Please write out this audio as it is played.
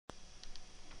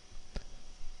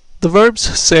The verbs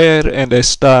ser and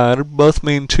estar both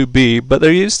mean to be, but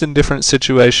they're used in different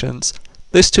situations.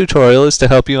 This tutorial is to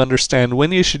help you understand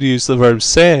when you should use the verb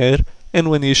ser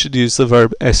and when you should use the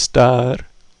verb estar.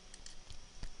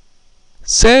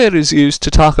 Ser is used to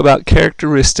talk about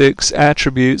characteristics,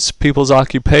 attributes, people's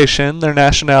occupation, their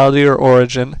nationality or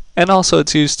origin, and also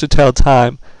it's used to tell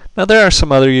time. Now there are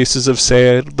some other uses of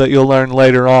ser that you'll learn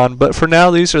later on, but for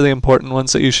now these are the important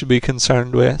ones that you should be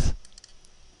concerned with.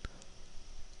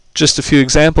 Just a few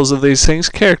examples of these things.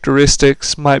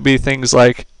 Characteristics might be things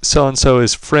like so-and-so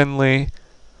is friendly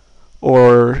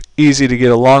or easy to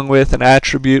get along with. An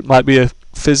attribute might be a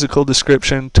physical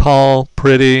description, tall,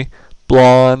 pretty,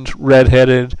 blonde,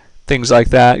 red-headed, things like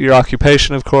that. Your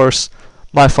occupation, of course.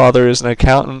 My father is an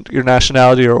accountant. Your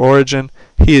nationality or origin.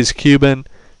 He is Cuban.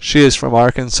 She is from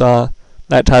Arkansas.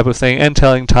 That type of thing. And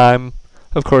telling time.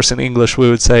 Of course, in English we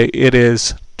would say it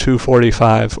is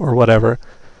 2:45 or whatever.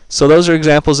 So those are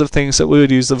examples of things that we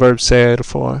would use the verb ser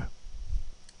for.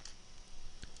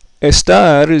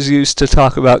 Estar is used to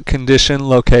talk about condition,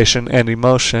 location, and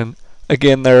emotion.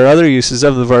 Again, there are other uses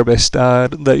of the verb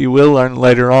estar that you will learn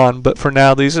later on, but for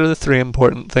now these are the three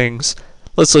important things.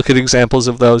 Let's look at examples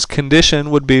of those. Condition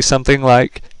would be something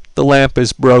like the lamp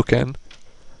is broken.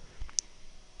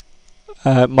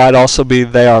 It might also be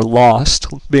they are lost.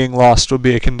 Being lost would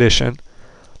be a condition.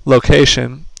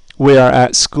 Location, we are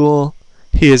at school.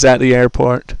 He is at the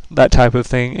airport, that type of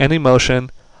thing. And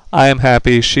emotion, I am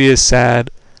happy, she is sad,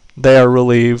 they are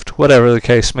relieved, whatever the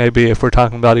case may be. If we're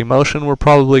talking about emotion, we're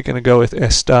probably going to go with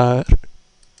estar.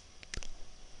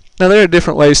 Now there are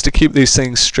different ways to keep these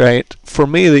things straight. For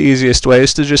me, the easiest way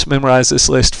is to just memorize this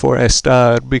list for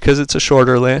estar because it's a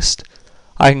shorter list.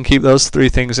 I can keep those three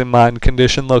things in mind: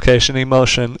 condition, location,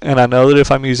 emotion, and I know that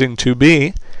if I'm using to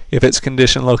be, if it's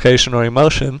condition, location, or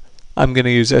emotion, I'm going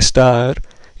to use estar.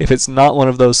 If it's not one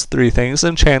of those three things,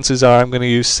 then chances are I'm going to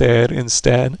use ser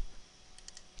instead.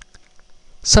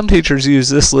 Some teachers use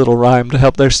this little rhyme to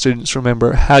help their students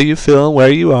remember how you feel and where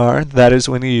you are, that is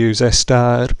when you use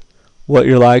estar. What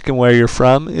you're like and where you're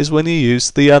from is when you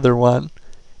use the other one.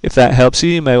 If that helps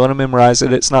you, you may want to memorize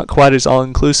it. It's not quite as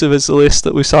all-inclusive as the list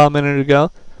that we saw a minute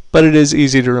ago, but it is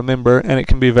easy to remember and it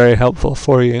can be very helpful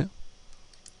for you.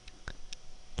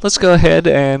 Let's go ahead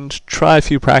and try a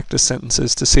few practice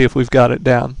sentences to see if we've got it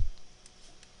down.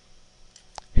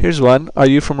 Here's one. Are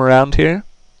you from around here?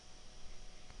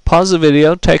 Pause the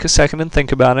video, take a second and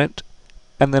think about it,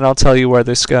 and then I'll tell you where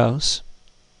this goes.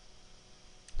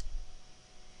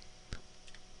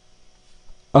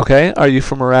 Okay, are you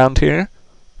from around here?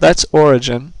 That's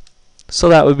origin, so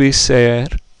that would be ser.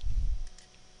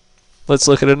 Let's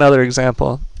look at another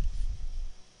example.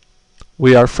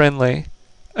 We are friendly.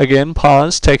 Again,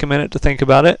 pause, take a minute to think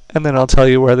about it, and then I'll tell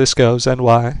you where this goes and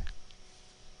why.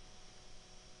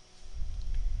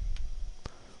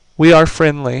 We are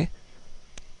friendly.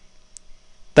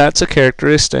 That's a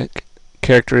characteristic.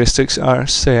 Characteristics are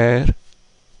ser.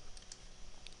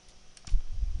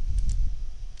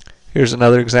 Here's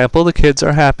another example. The kids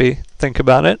are happy. Think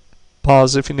about it.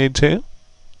 Pause if you need to.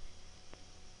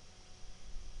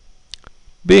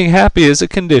 Being happy is a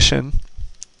condition.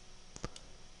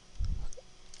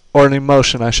 Or an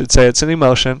emotion, I should say. It's an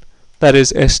emotion. That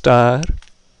is estar.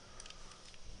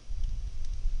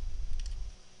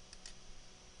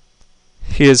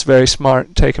 He is very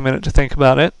smart. Take a minute to think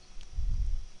about it.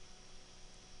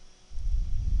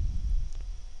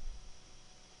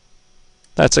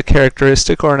 That's a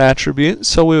characteristic or an attribute,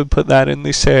 so we would put that in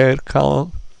the ser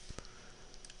column.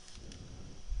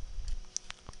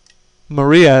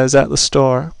 Maria is at the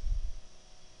store.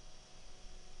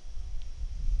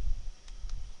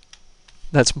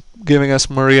 That's giving us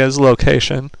Maria's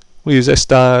location. We use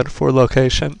estar for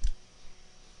location.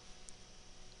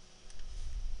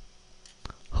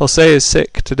 Jose is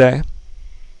sick today.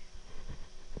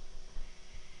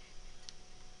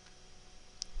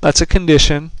 That's a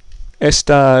condition.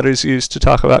 Estar is used to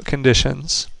talk about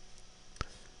conditions.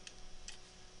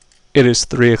 It is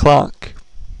 3 o'clock.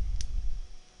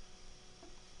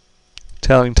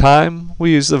 Telling time,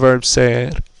 we use the verb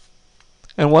ser.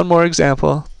 And one more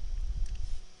example.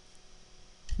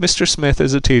 Mr. Smith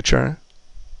is a teacher.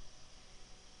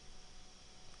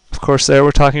 Of course, there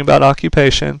we're talking about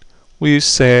occupation. We use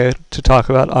ser to talk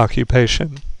about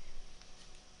occupation.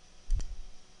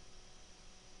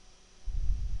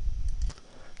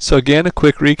 So again, a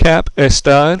quick recap.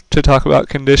 Estar to talk about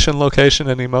condition, location,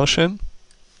 and emotion.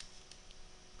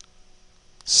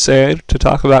 Ser to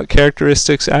talk about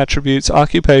characteristics, attributes,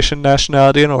 occupation,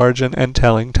 nationality, and origin, and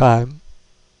telling time.